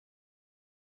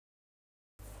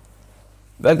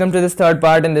Welcome to this third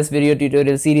part in this video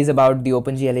tutorial series about the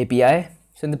OpenGL API.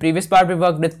 So in the previous part we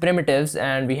worked with primitives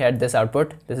and we had this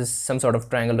output. This is some sort of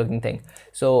triangle looking thing.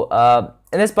 So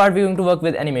in this part we're going to work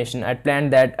with animation. I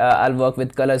planned that I'll work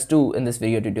with colors too in this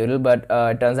video tutorial, but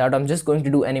it turns out I'm just going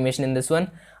to do animation in this one.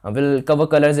 We'll cover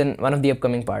colors in one of the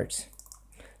upcoming parts.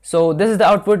 So this is the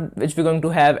output which we're going to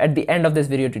have at the end of this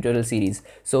video tutorial series.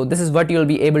 So this is what you'll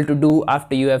be able to do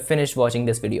after you have finished watching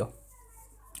this video.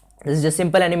 This is just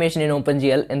simple animation in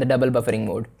OpenGL in the double buffering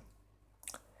mode.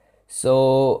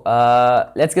 So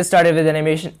let's get started with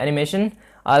animation.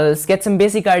 I'll sketch some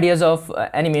basic ideas of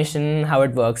animation, how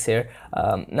it works here.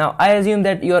 Now I assume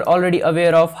that you are already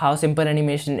aware of how simple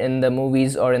animation in the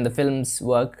movies or in the films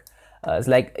work. It's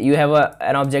like you have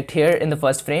an object here in the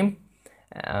first frame.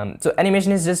 So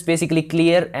animation is just basically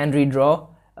clear and redraw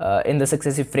in the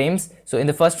successive frames. So in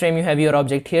the first frame you have your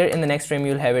object here, in the next frame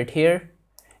you'll have it here,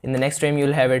 in the next frame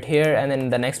you'll have it here, and then in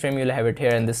the next frame you'll have it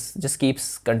here, and this just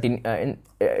keeps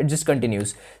it just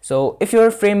continues. So if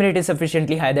your frame rate is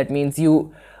sufficiently high, that means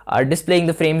you are displaying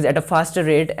the frames at a faster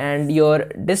rate and your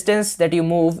distance that you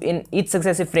move in each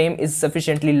successive frame is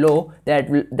sufficiently low, that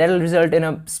will result in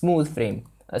a smooth frame,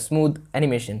 a smooth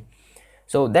animation.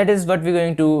 So that is what we're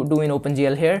going to do in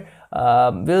OpenGL here.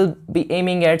 We'll be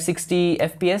aiming at 60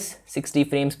 FPS, 60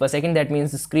 frames per second. That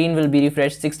means the screen will be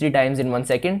refreshed 60 times in 1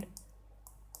 second.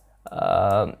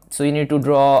 So you need to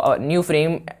draw a new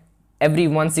frame every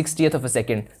 1/60th of a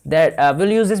second. That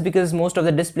we'll use this because most of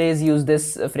the displays use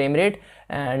this frame rate,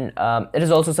 and it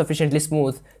is also sufficiently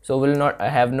smooth, so we'll not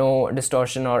have no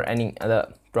distortion or any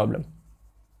other problem.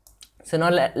 So now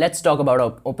let's talk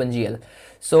about OpenGL.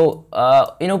 So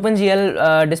in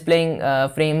OpenGL, displaying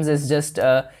frames is just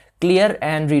clear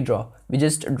and redraw. We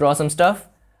just draw some stuff,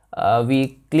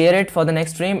 we clear it for the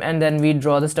next frame, and then we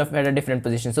draw the stuff at a different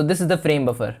position. So this is the frame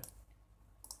buffer.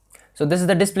 So this is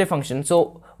the display function.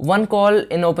 So one call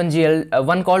in OpenGL,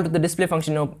 one call to the display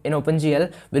function in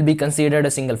OpenGL will be considered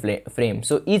a single frame.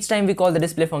 So each time we call the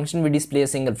display function, we display a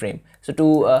single frame. So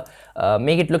to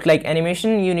make it look like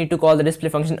animation, you need to call the display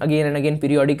function again and again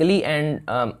periodically, and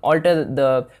alter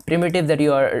the primitive that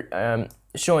you are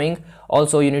showing.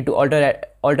 Also, you need to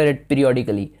alter it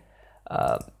periodically.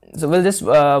 So we'll just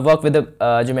work with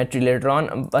the geometry later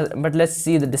on, but let's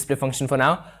see the display function for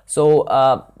now. So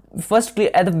first,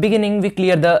 at the beginning we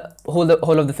clear the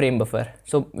whole of the frame buffer.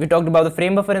 So we talked about the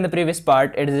frame buffer in the previous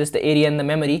part. It is just the area in the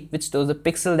memory which stores the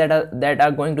pixels that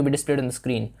are going to be displayed on the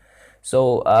screen.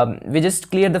 So we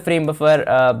just clear the frame buffer.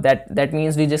 That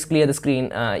means we just clear the screen.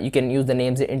 You can use the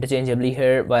names interchangeably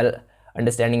here while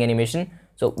understanding animation.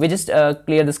 So we just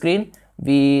clear the screen,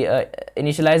 we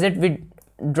initialize it, we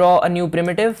draw a new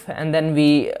primitive, and then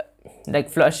we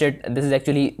flush it. This is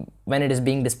actually when it is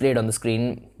being displayed on the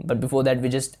screen, but before that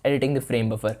we're just editing the frame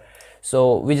buffer.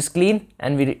 So we just clean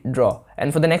and we draw,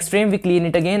 and for the next frame we clean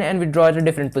it again and we draw at a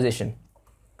different position.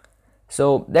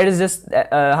 So that is just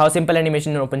how simple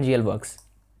animation in OpenGL works.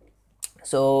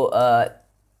 So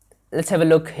let's have a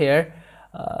look here.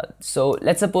 So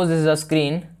let's suppose this is a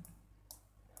screen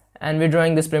and we're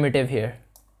drawing this primitive here,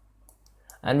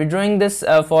 and we're drawing this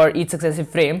for each successive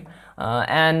frame.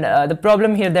 The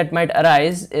problem here that might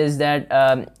arise is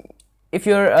that if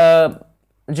your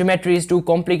geometry is too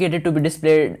complicated to be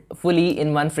displayed fully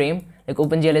in one frame, like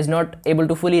OpenGL is not able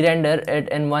to fully render it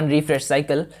in one refresh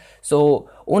cycle, so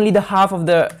only the half of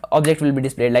the object will be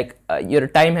displayed. Like your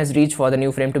time has reached for the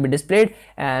new frame to be displayed,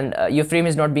 and your frame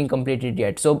is not being completed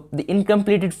yet. So the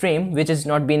incompleted frame, which has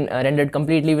not been rendered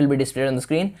completely, will be displayed on the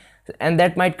screen, and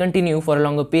that might continue for a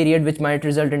longer period, which might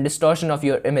result in distortion of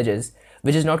your images,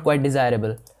 which is not quite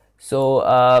desirable.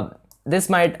 So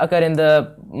this might occur in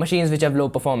the machines which have low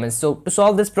performance. So to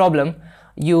solve this problem,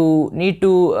 you need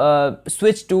to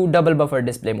switch to double buffer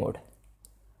display mode.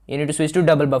 You need to switch to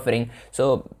double buffering.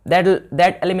 So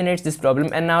that eliminates this problem,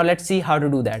 and now let's see how to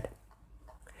do that.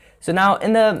 So now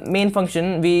in the main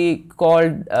function we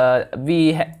called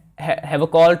have a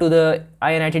call to the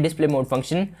init display mode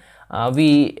function.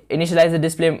 We initialize the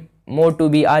display mode to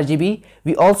be RGB.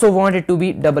 We also want it to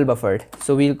be double buffered,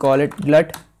 so we'll call it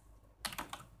GLUT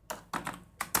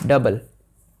double.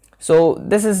 So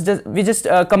this is we just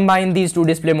combine these two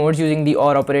display modes using the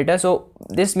OR operator. So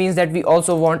this means that we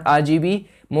also want RGB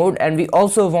mode and we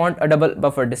also want a double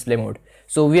buffer display mode.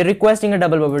 So we are requesting a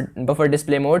double buffer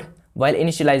display mode while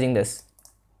initializing this.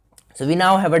 So we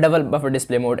now have a double buffer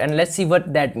display mode, and let's see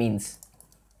what that means.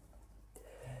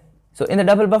 So in the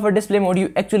double buffer display mode,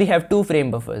 you actually have two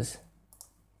frame buffers.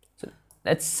 So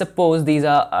let's suppose these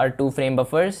are our two frame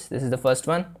buffers. This is the first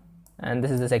one and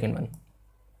this is the second one.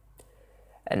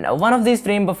 And one of these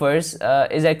frame buffers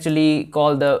is actually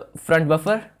called the front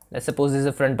buffer. Let's suppose this is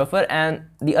the front buffer and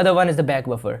the other one is the back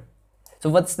buffer. So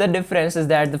what's the difference is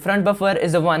that the front buffer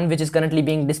is the one which is currently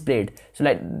being displayed. So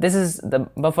like this is the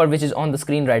buffer which is on the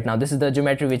screen right now. This is the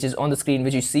geometry which is on the screen,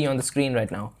 which you see on the screen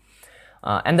right now.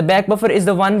 And the back buffer is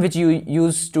the one which you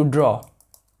use to draw.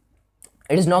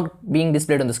 It is not being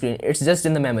displayed on the screen, it's just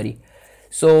in the memory.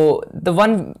 So the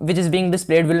one which is being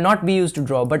displayed will not be used to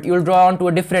draw, but you will draw onto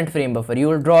a different frame buffer. You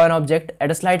will draw an object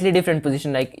at a slightly different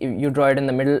position, like you draw it in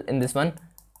the middle in this one,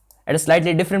 at a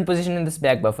slightly different position in this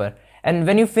back buffer. And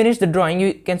when you finish the drawing,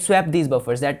 you can swap these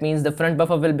buffers. That means the front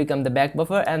buffer will become the back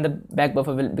buffer and the back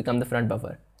buffer will become the front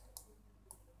buffer.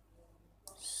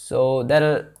 So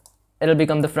it'll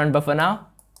become the front buffer now,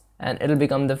 and it'll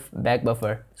become the back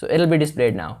buffer. So it'll be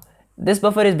displayed now. This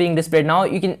buffer is being displayed now.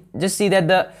 You can just see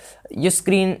that your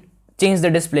screen changed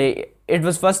the display. It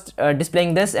was first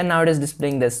displaying this, and now it is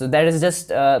displaying this. So that is just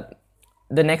the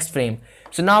next frame.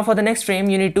 So now for the next frame,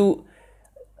 you need to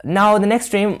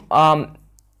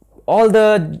all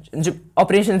the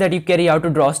operations that you carry out to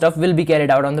draw stuff will be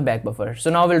carried out on the back buffer. So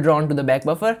now we'll draw onto the back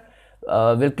buffer,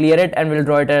 we'll clear it, and we'll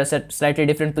draw it at a slightly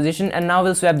different position, and now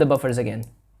we'll swap the buffers again.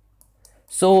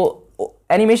 So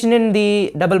animation in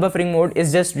the double buffering mode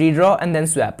is just redraw and then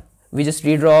swap. We just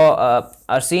redraw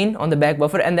our scene on the back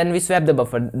buffer and then we swap the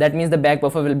buffer. That means the back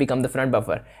buffer will become the front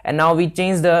buffer, and now we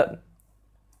change the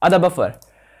other buffer.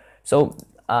 So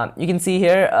you can see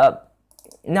here,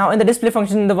 now in the display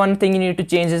function, the one thing you need to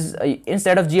change is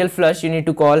instead of GL flush, you need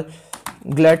to call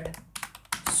GLUT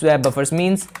swap buffers.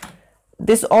 Means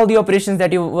this, all the operations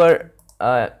that you were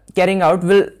carrying out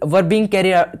were being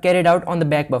carried out on the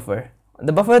back buffer.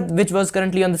 The buffer which was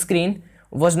currently on the screen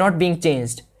was not being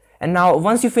changed. And now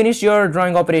once you finish your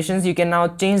drawing operations, you can now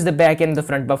change the back and the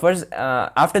front buffers.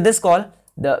 After this call,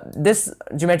 this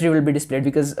geometry will be displayed,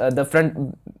 because the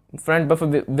front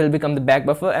buffer will become the back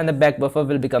buffer and the back buffer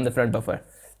will become the front buffer.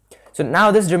 So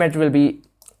now this geometry will be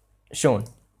shown.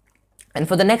 And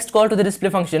for the next call to the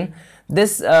display function,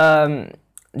 this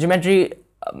geometry,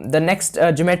 the next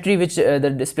geometry which the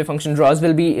display function draws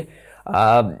will be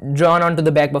drawn onto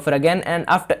the back buffer again, and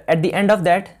at the end of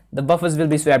that, the buffers will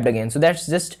be swapped again. So that's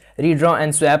just redraw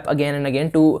and swap again and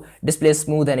again to display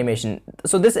smooth animation.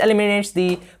 So this eliminates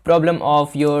the problem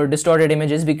of your distorted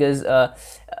images, because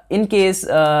in case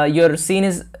your scene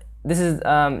is,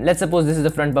 let's suppose this is the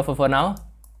front buffer for now,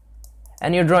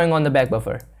 and you're drawing on the back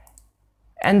buffer,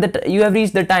 and you have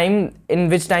reached the time in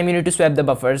which time you need to swap the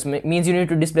buffers. Means you need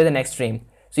to display the next frame.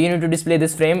 So you need to display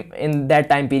this frame in that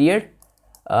time period.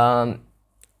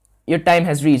 Your time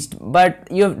has reached, but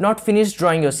you have not finished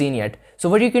drawing your scene yet. So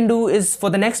what you can do is, for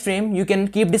the next frame, you can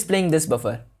keep displaying this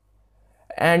buffer,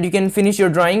 and you can finish your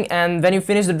drawing, and when you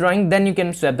finish the drawing, then you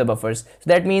can swap the buffers. So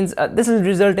that means this will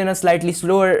result in a slightly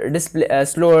slower display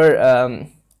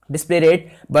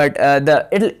rate, but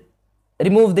it'll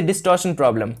remove the distortion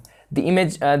problem.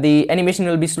 The animation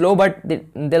will be slow, but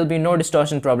there'll be no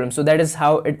distortion problem. So that is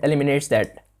how it eliminates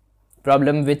that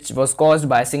problem which was caused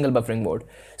by single buffering mode.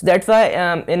 So that's why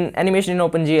in animation in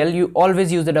OpenGL, you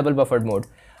always use the double buffered mode.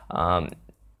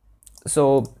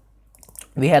 So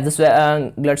we have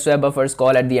the GLUT swap buffers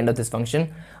call at the end of this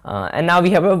function, and now we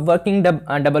have a working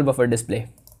double buffer display.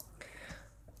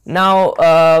 Now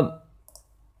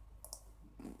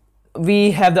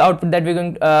we have the output that we're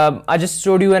going to, I just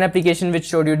showed you an application which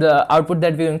showed you the output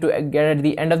that we're going to get at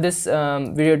the end of this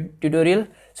video tutorial.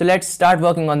 So let's start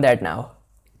working on that now.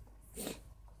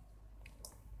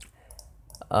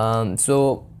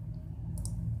 So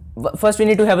first we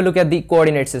need to have a look at the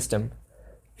coordinate system.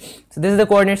 So this is the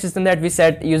coordinate system that we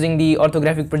set using the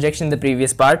orthographic projection in the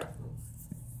previous part.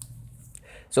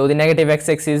 So the negative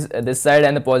x-axis this side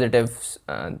and the positive,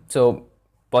 so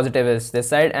positive is this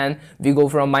side, and we go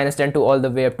from -10 to all the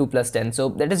way up to +10. So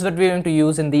that is what we're going to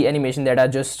use in the animation that I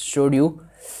just showed you.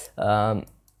 So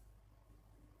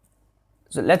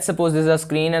let's suppose this is a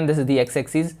screen and this is the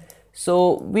x-axis.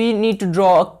 So we need to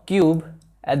draw a cube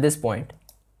at this point.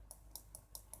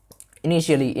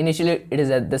 Initially it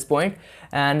is at this point,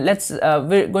 and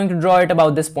we're going to draw it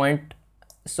about this point.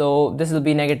 So this will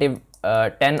be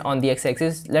 -10 on the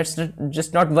x-axis. Let's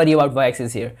just not worry about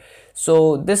y-axis here.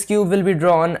 So this cube will be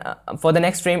drawn for the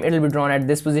next frame. It will be drawn at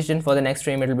this position. For the next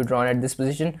frame, it will be drawn at this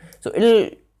position. So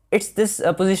this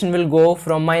position will go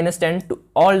from -10 to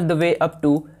all the way up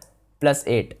to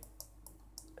 +8.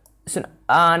 So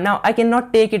now I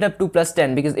cannot take it up to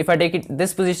 +10, because if I take it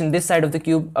this position, this side of the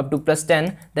cube up to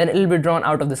 +10, then it will be drawn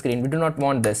out of the screen. We do not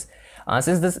want this.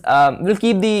 Since this we'll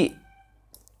keep the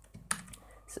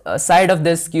side of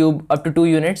this cube up to 2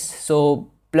 units, so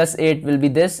 +8 will be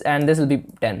this and this will be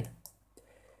 10.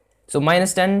 So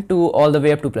 -10 to all the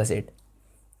way up to +8.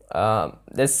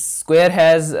 this square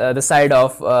has the side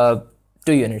of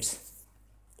 2 units.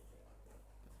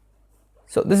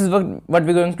 So this is what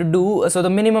we're going to do. So the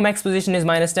minimum x position is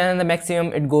 -10 and the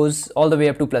maximum it goes all the way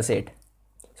up to +8.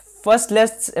 First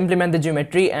let's implement the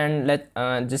geometry and let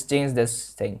just change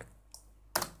this thing.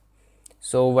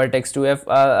 So vertex 2f.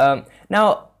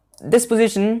 Now this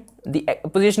position, the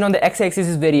position on the x-axis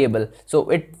is variable, so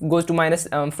it goes to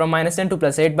from -10 to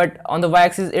 +8, but on the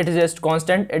y-axis it is just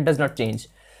constant, it does not change.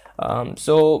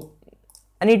 So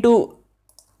I need to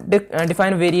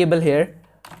define a variable here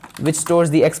which stores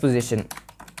the x position,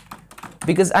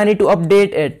 because I need to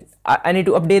update it. I need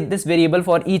to update this variable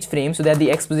for each frame so that the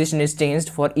x position is changed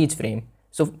for each frame.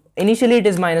 So initially it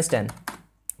is -10.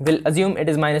 We'll assume it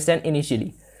is -10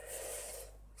 initially.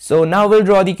 So now we'll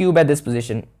draw the cube at this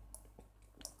position,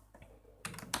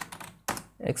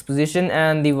 x position,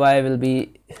 and the y will be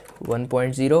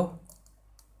 1.0.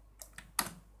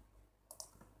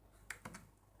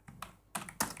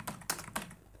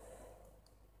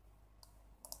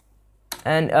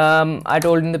 And I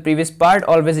told in the previous part,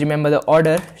 always remember the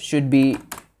order should be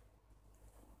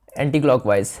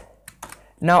anti-clockwise.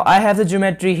 Now I have the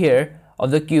geometry here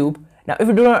of the cube. Now if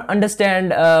you do not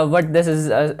understand what this is,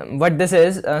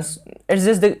 it's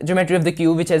just the geometry of the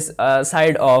cube, which has a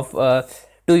side of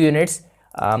 2 units,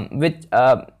 which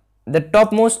the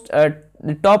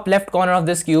top left corner of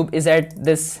this cube is at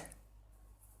this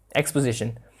x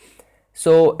position.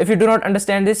 So if you do not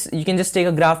understand this, you can just take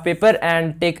a graph paper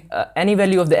and take any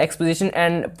value of the x position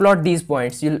and plot these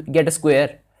points. You'll get a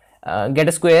square,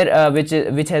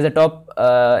 which has a top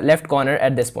left corner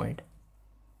at this point.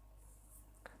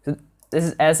 So this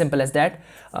is as simple as that.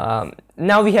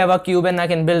 Now we have a cube, and I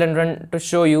can build and run to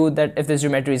show you that if this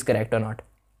geometry is correct or not.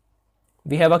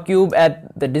 We have a cube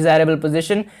at the desirable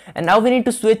position, and now we need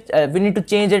to switch. We need to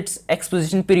change its x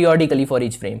position periodically for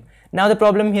each frame. Now the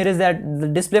problem here is that the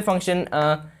display function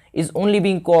is only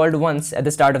being called once at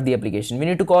the start of the application. We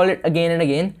need to call it again and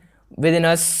again within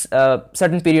a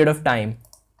certain period of time.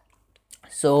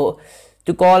 So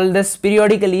to call this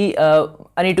periodically,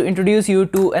 I need to introduce you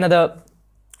to another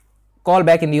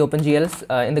callback in the OpenGL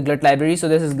in the GLUT library. So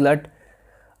this is GLUT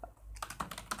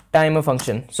timer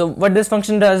function. So what this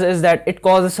function does is that it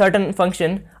calls a certain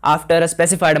function after a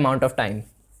specified amount of time.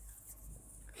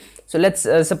 So let's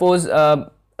suppose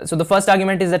so the first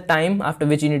argument is the time after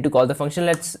which you need to call the function.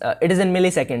 It is in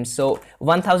milliseconds, so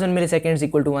 1000 milliseconds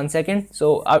equal to 1 second.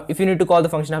 So if you need to call the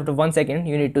function after 1 second,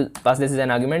 you need to pass this as an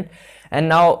argument. And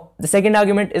now the second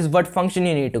argument is what function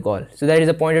you need to call. So that is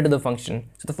a pointer to the function.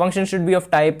 So the function should be of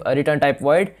type return type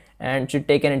void and should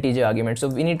take an integer argument. So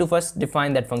we need to first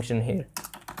define that function here.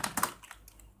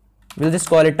 We'll just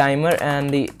call it timer, and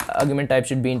the argument type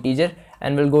should be integer,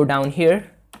 and we'll go down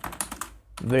here,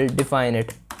 we'll define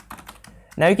it.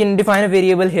 Now you can define a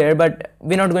variable here, but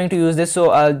we're not going to use this, so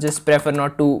I'll just prefer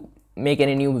not to make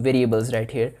any new variables right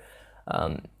here.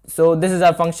 So this is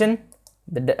our function,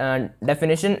 the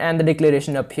definition and the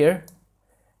declaration up here,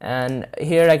 and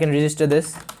here I can register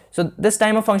this. So this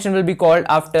timer function will be called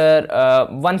after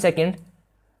 1 second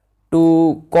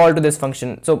to call to this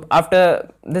function. So after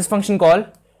this function call,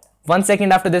 1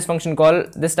 second after this function call,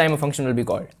 this timer function will be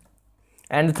called.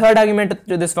 And the third argument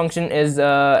to this function is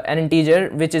an integer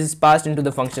which is passed into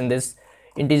the function, this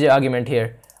integer argument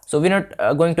here. So we're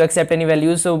not going to accept any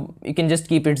values, so you can just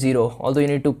keep it 0. Although you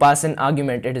need to pass an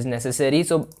argument, it is necessary.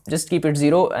 So just keep it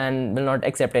 0 and will not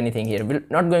accept anything here. We're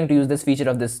not going to use this feature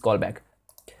of this callback.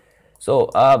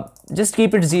 So just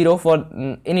keep it 0 for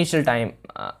initial time,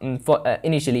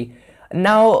 initially.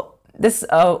 Now this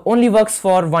only works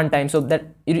for one time, so that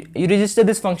you register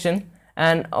this function,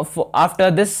 and after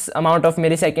this amount of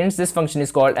milliseconds this function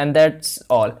is called, and that's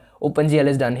all. OpenGL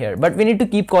is done here, but we need to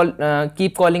keep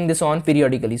calling this on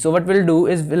periodically. So what we'll do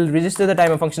is we'll register the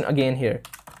timer function again here,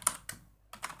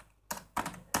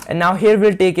 and now here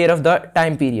we'll take care of the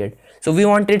time period. So we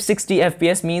wanted 60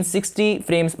 fps, means 60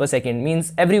 frames per second,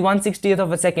 means every 1/60th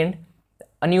of a second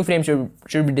a new frame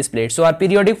should be displayed. So our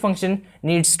periodic function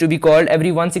needs to be called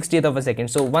every 1/60th of a second.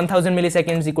 So 1000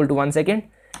 milliseconds equal to 1 second,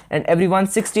 and every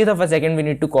 1/60th of a second we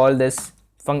need to call this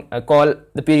call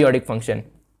the periodic function.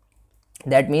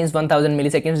 That means 1000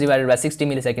 milliseconds divided by 60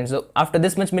 milliseconds. So after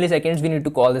this much milliseconds we need to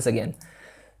call this again,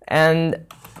 and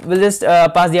we'll just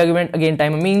pass the argument again.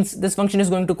 Timer means this function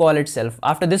is going to call itself.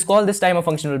 After this call, this timer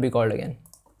function will be called again,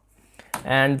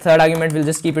 and third argument we'll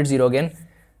just keep it 0 again.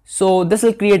 So this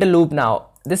will create a loop. Now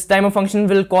this timer function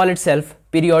will call itself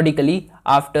periodically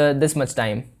after this much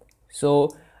time. So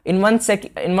in 1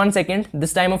 second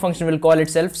this timer function will call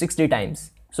itself 60 times.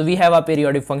 So we have our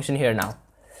periodic function here.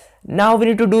 Now we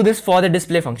need to do this for the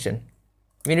display function.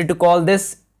 We need to call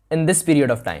this in this period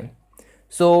of time.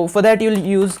 So for that you'll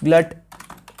use GLUT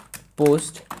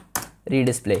post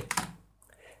redisplay.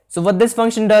 So what this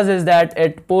function does is that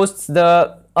it posts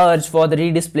the urge for the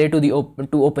redisplay to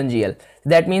OpenGL.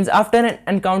 That means after an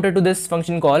encounter to this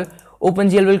function call,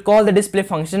 OpenGL will call the display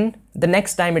function the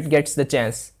next time it gets the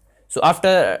chance. So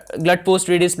after GLUT post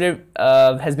redisplay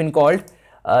has been called,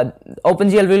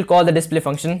 OpenGL will call the display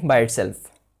function by itself.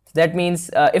 So that means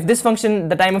if this function,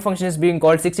 the timer function, is being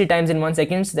called 60 times in 1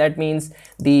 second, that means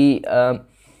the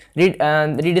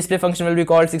redisplay function will be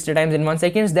called 60 times in 1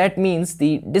 second. That means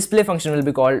the display function will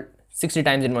be called 60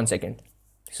 times in 1 second.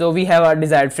 So we have our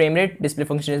desired frame rate. Display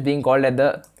function is being called at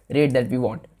the rate that we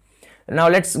want. Now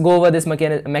let's go over this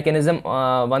mechanism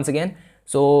once again.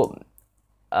 So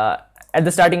at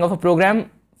the starting of a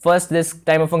program, first this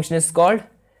timer function is called.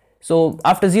 So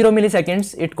after 0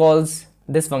 milliseconds, it calls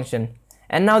this function,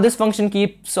 and now this function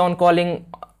keeps on calling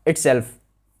itself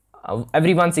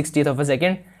every 1/60th of a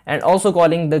second, and also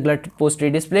calling the GLUT post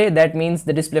redisplay. That means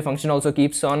the display function also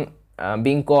keeps on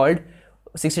being called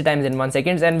 60 times in 1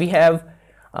 second, and we have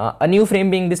a new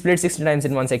frame being displayed 60 times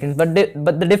in 1 second. But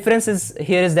the difference is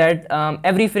here is that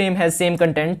every frame has same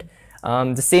content,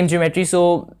 the same geometry,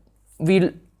 so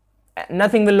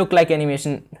nothing will look like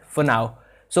animation for now.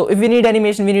 So if we need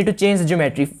animation, we need to change the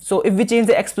geometry. So if we change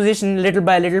the X position little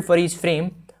by little for each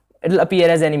frame, it will appear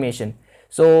as animation.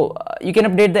 So you can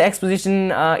update the X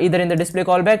position either in the display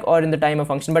callback or in the timer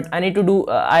function, but I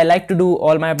like to do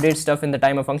all my update stuff in the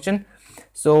timer function.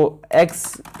 So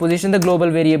X position, the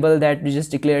global variable that we just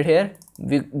declared here,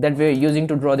 that we're using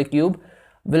to draw the cube,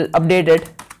 will update it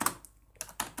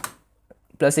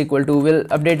plus equal to, will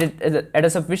update it at a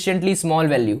sufficiently small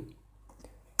value.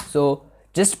 So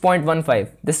just 0.15,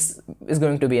 this is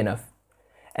going to be enough.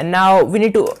 And now we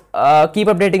need to keep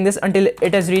updating this until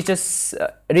it has reached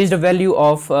a value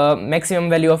of maximum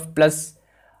value of plus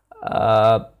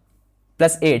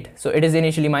 8. So it is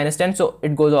initially -10, so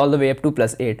it goes all the way up to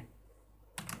plus 8.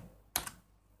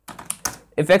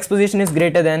 If X position is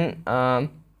greater than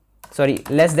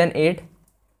less than 8,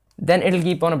 then it will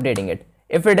keep on updating it.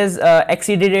 If it is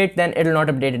exceeded 8, then it will not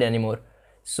update it anymore.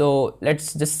 So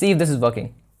let's just see if this is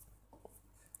working.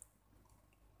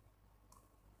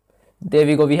 There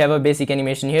we go, we have a basic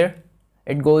animation here.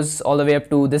 It goes all the way up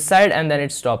to this side and then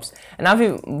it stops. And now if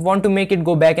you want to make it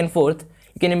go back and forth,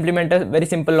 you can implement a very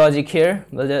simple logic here.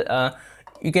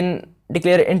 You can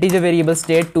declare integer variable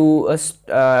state to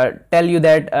tell you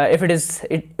that if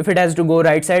it has to go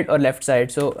right side or left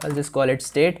side. So I'll just call it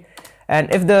state, and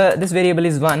if this variable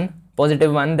is 1,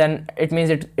 positive 1, then it means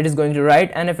it is going to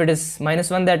right, and if it is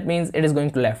 -1, that means it is going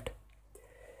to left.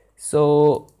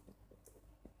 So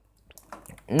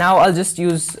now I'll just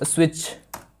use a switch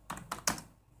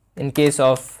in case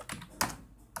of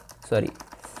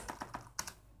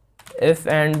if,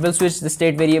 and we'll switch the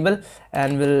state variable,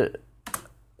 and we'll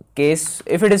case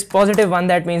if it is positive 1,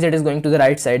 that means it is going to the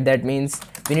right side. That means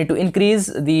we need to increase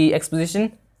the X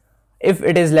position if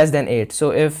it is less than 8.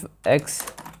 So if X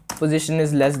position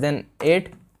is less than 8,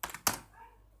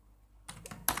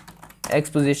 X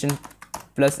position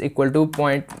plus equal to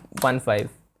 0.15.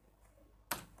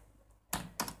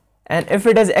 And if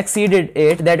it has exceeded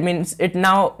 8, that means it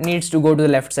now needs to go to the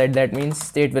left side. That means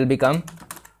state will become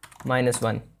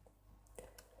 -1.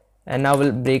 And now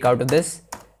we'll break out of this.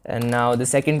 And now the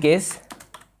second case,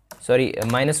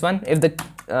 -1. If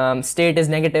the state is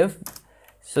negative,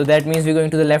 so that means we're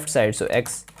going to the left side. So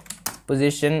X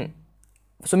position,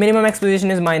 so minimum X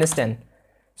position is -10.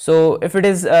 So if it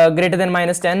is greater than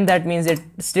 -10, that means it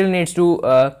still needs to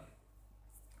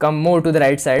come more to the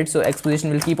right side. So X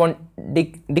position will keep on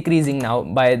decreasing now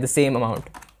by the same amount.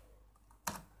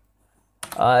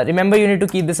 Remember, you need to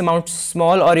keep this amount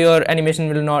small or your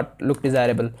animation will not look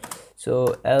desirable.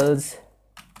 So else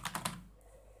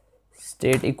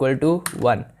state equal to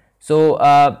 1. So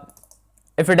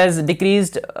if it has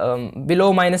decreased below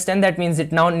 -10, that means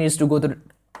it now needs to go to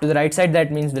the right side.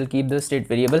 That means we'll keep the state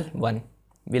variable 1.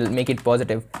 We'll make it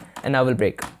positive, and now we'll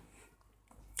break.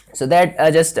 So that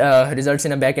just results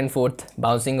in a back and forth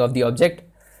bouncing of the object.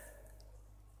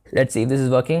 Let's see if this is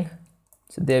working.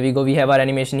 So there we go, we have our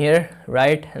animation here,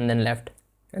 right and then left,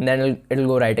 and then it'll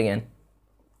go right again.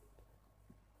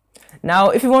 Now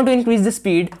if you want to increase the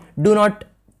speed, do not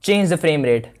change the frame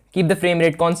rate. Keep the frame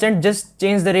rate constant, just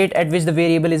change the rate at which the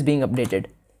variable is being updated.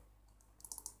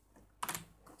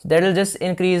 So that will just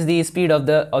increase the speed of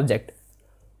the object.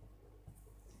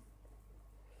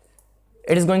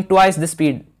 It is going twice the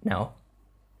speed now.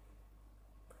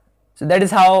 So that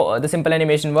is how the simple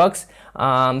animation works.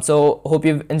 So hope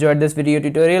you've enjoyed this video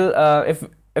tutorial.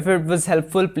 If it was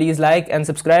helpful, please like and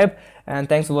subscribe, and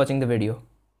thanks for watching the video.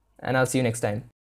 and I'll see you next time.